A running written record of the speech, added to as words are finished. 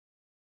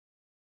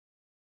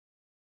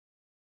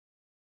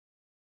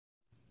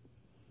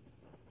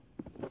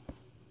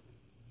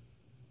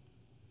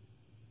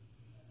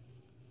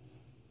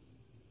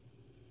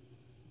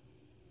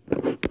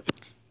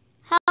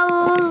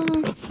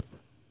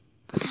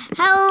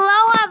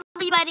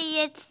everybody,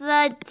 it's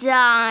the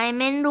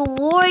Diamond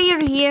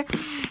Warrior here,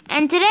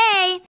 and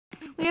today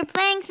we're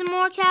playing some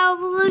more Cow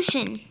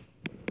Evolution.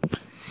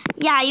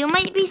 Yeah, you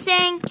might be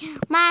saying,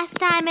 last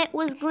time it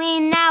was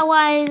green, now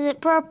why is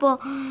it purple?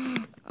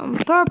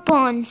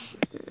 Purple and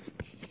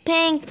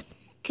pink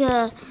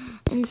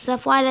and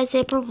stuff. Why did I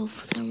say purple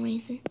for some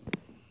reason?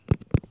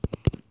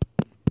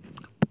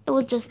 It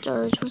was just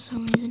urge for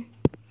some reason.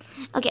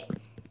 Okay,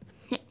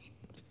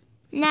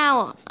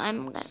 now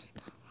I'm gonna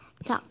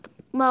talk.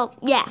 Well,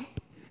 yeah.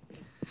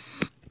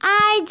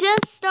 I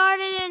just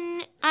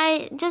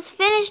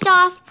finished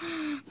off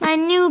my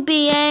new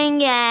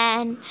being,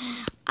 and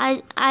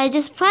I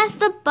just pressed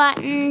the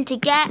button to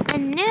get a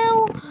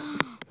new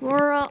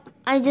world.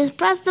 I just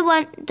pressed the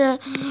button to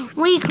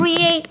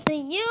recreate the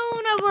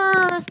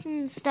universe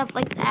and stuff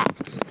like that.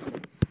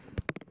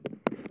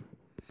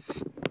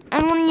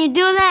 And when you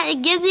do that,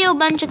 it gives you a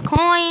bunch of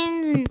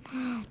coins and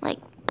like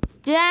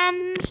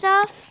gems and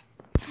stuff,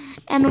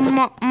 and a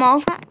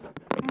multiplier.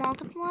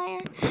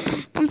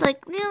 And it's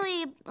like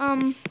really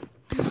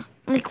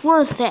like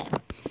worth it.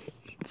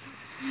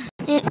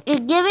 You're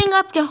giving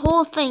up your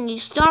whole thing. You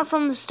start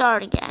from the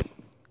start again.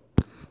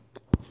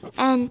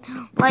 And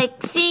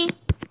like, see,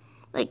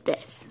 like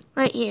this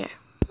right here.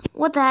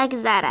 What the heck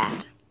is that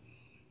at?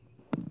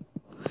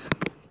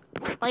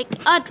 Like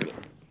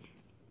Adrian.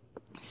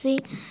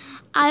 See,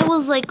 I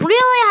was like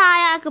really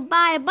high. I could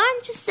buy a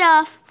bunch of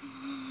stuff,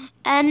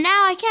 and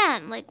now I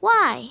can't. Like,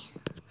 why?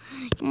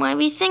 You might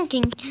be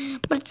thinking,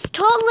 but it's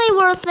totally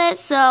worth it.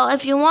 So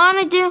if you want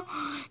to do,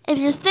 if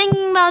you're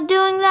thinking about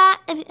doing that,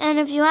 and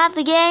if you have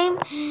the game,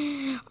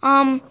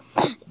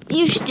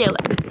 you should do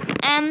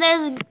it. And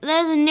there's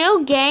a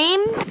new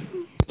game,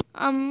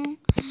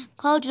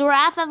 called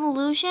Giraffe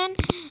Evolution.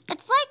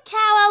 It's like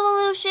Cow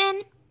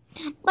Evolution,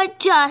 but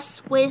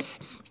just with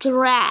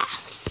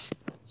giraffes.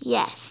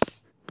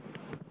 Yes,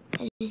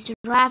 it is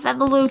Giraffe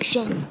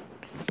Evolution.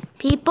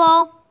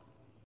 People,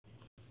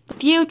 the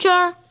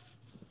future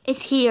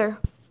is here.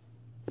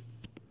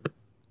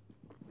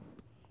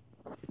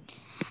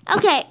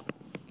 Okay,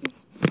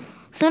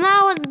 so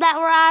now that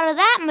we're out of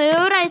that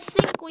mood, I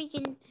think we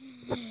can,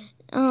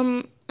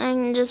 I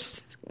can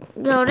just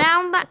go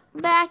down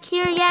back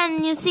here again.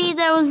 And you see,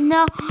 there was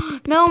no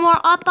more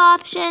up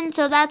option,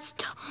 so that's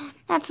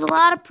a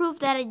lot of proof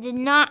that I did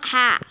not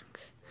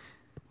hack.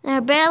 There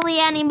are barely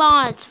any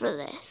mods for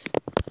this.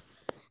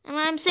 And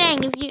I'm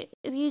saying, if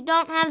you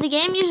don't have the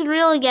game, you should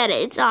really get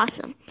it. It's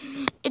awesome.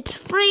 It's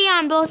free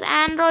on both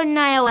Android and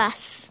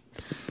iOS.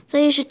 So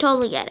you should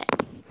totally get it.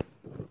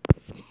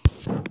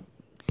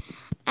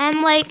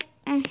 And like,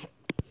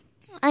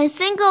 I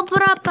think I'll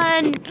put up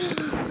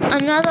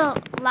another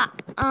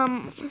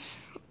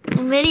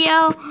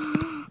video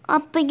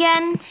up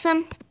again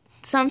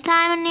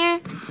sometime near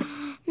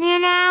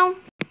now.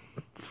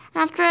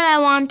 After it, I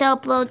want to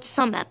upload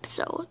some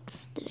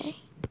episodes today.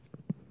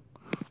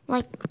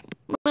 Like,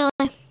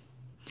 really,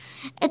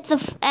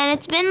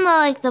 it's been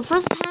like the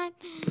first time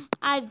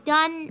I've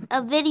done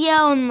a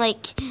video in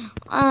like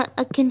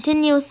a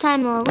continuous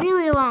time in a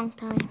really long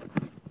time.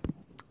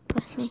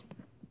 Trust me.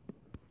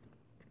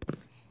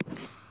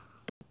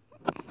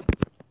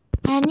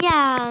 And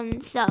yeah,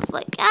 and stuff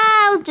like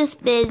I was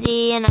just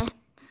busy, and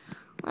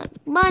like a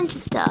bunch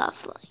of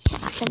stuff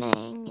like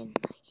happening, and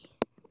like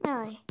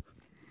really,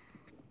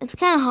 it's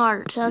kind of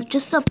hard to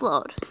just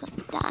upload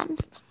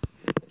sometimes.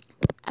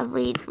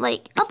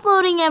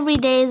 Uploading every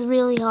day is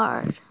really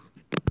hard.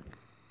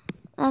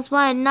 That's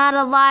why not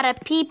a lot of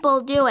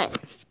people do it.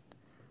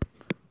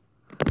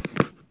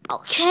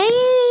 Okay,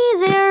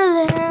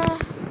 there,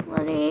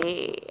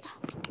 ready.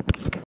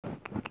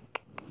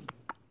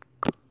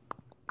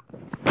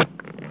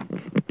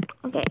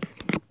 Okay.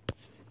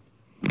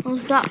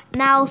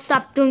 I'll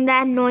stop doing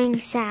that annoying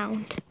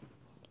sound.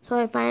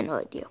 Sorry if I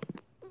annoyed you.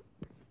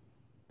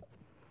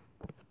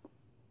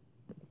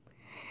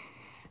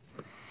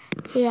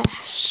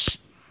 Yes.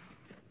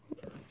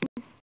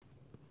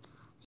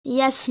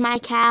 Yes, my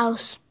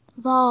cows.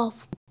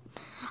 Evolve.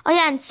 Oh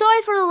yeah, and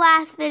sorry for the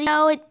last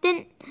video.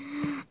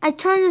 I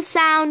turned the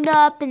sound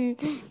up and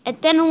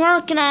it didn't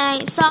work, and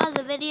I saw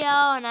the video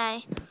and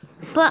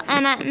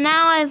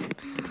now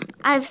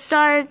I've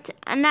started,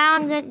 and now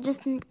I'm just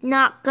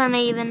not gonna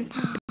even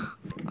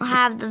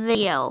have the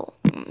video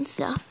and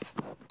stuff.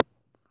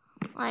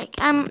 Like,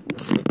 I'm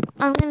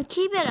gonna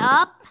keep it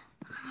up,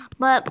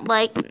 but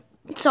like,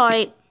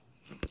 sorry,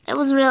 it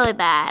was really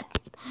bad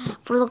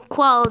for the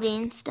quality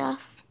and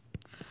stuff.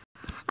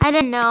 I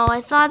didn't know.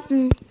 I thought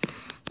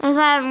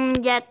I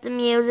would get the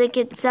music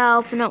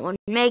itself and it would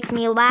make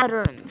me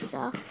louder and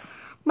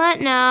stuff, but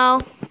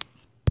no.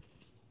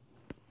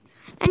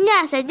 And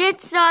yes, I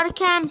did start a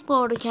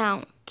Kamcord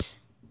account.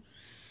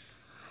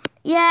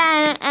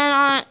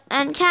 Yeah,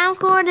 and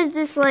Kamcord is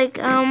this like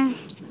app,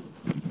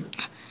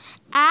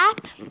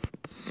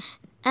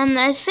 and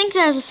I think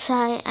there's a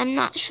site. I'm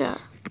not sure.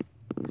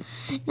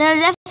 There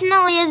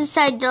definitely is a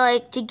site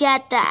to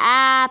get the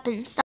app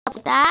and stuff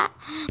like that.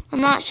 I'm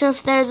not sure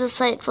if there's a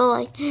site for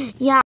like,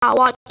 yeah,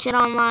 watch it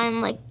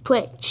online like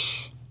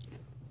Twitch.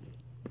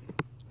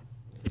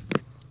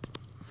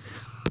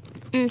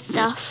 and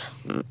stuff.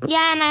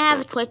 Yeah, and I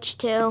have a Twitch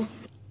too.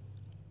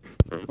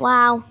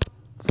 Wow.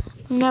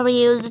 I've never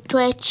used a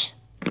Twitch.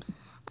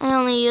 I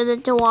only use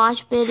it to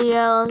watch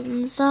videos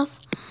and stuff.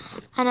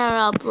 I never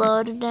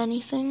uploaded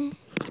anything.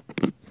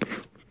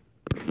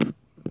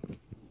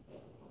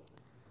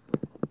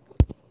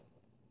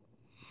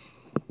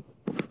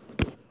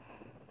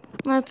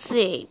 Let's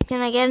see.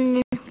 Can I get a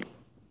new...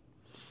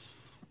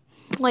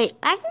 Wait,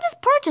 I can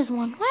just purchase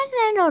one. Why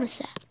didn't I notice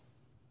that?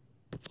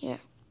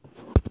 Here.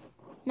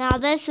 Now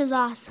this is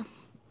awesome.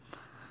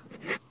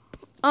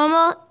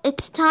 Almost,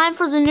 it's time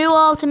for the new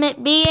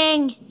ultimate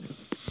being.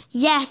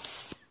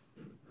 Yes.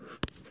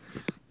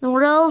 The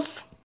world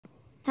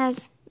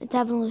has its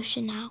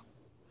evolution now.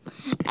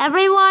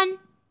 Everyone,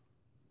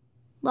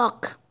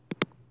 look.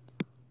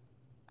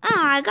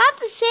 Ah, I got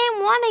the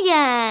same one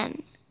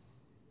again.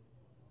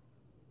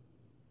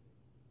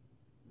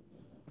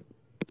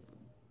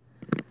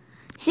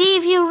 See,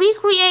 if you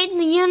recreate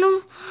the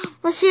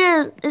universe,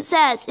 here it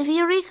says, if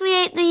you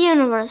recreate the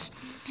universe,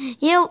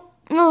 you'll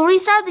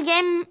restart the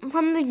game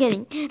from the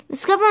beginning.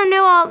 Discover a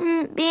new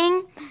ultimate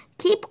being.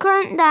 Keep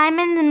current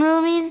diamonds and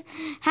rubies,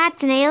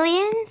 hats and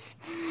aliens.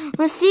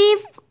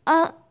 Receive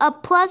a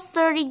plus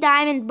 30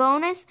 diamond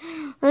bonus.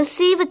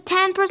 Receive a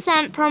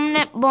 10%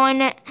 permanent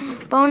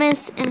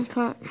bonus in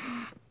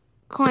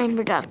coin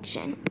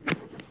production.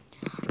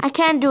 I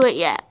can't do it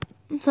yet.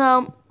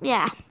 So,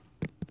 yeah.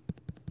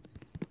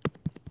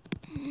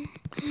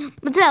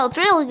 But still, it's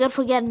really good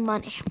for getting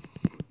money.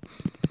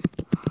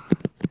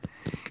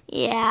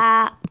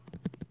 Yeah.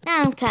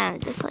 I'm kind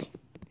of just like,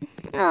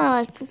 I really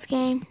like this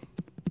game.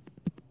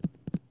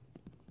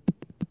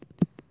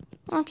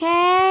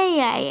 Okay,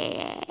 yeah.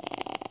 Yeah.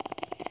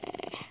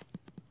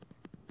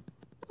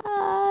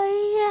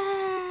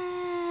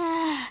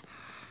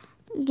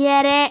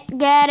 Get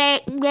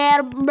it,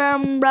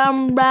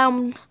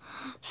 boom.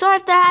 Sorry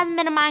if there hasn't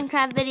been a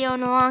Minecraft video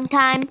in a long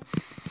time.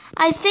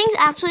 I think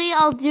actually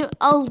I'll do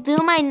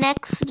my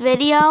next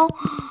video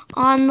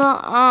on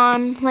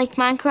like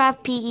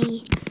Minecraft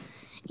PE.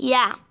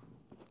 Yeah.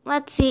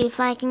 Let's see if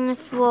I can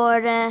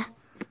afford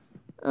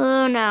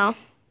oh no.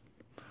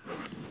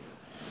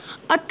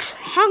 A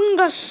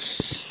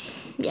Trungus.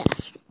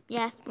 Yes,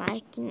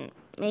 I can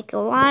make a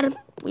lot of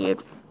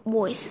weird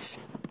voices.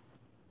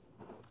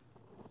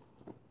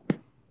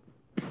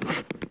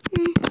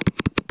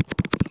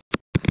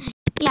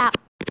 Yeah.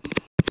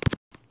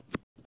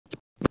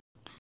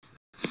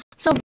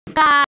 So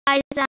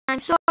guys,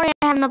 I'm sorry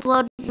I haven't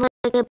uploaded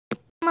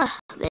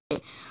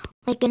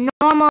like a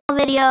normal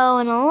video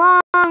in a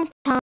long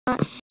time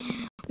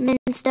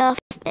and stuff.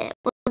 It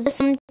was just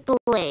some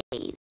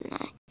delays,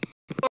 and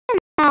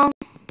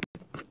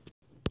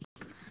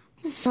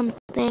some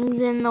things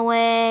in the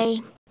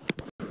way.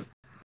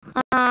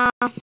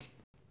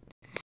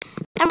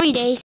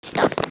 Everyday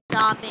stuff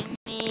stopping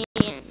me,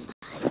 and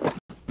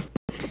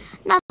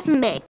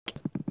nothing big.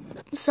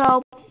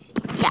 So,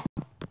 yeah.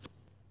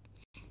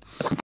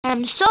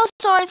 I'm so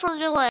sorry for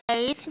the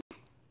delays.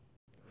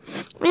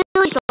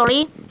 Really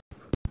sorry.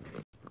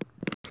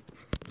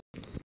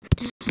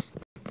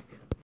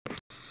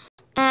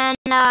 And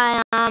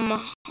I'm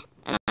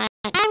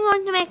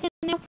going to make a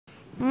new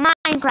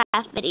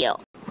Minecraft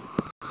video.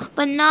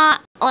 But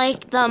not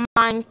like the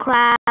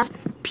Minecraft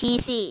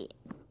PC.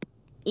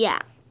 Yeah.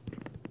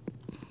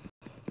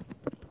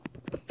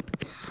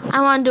 I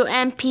want to do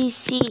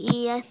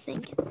MPCE, I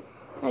think.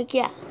 Like,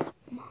 yeah.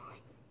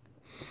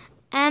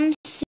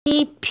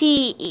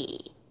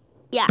 MCPE.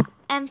 Yeah,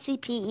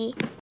 MCPE.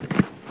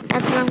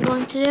 That's what I'm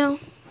going to do.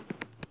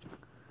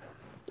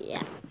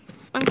 Yeah.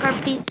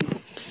 Minecraft PE.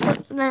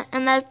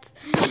 And that's,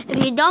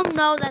 if you don't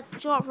know,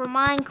 that's short for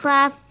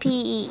Minecraft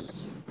PE.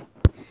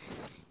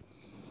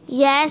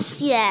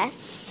 Yes.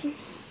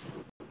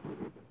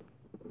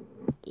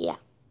 Yeah.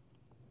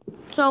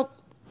 So,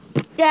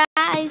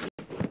 guys,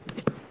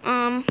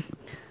 I'm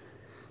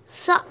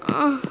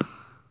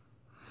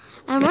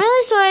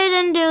really sorry I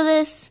didn't do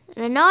this,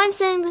 and I know I'm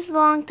saying this a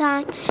long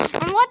time,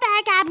 and what the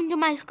heck happened to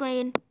my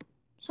screen?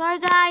 Sorry,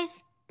 guys.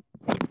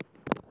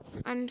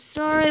 I'm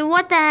sorry,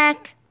 what the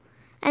heck?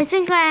 I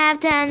think I have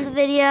to end the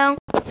video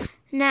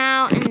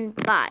now, and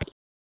bye.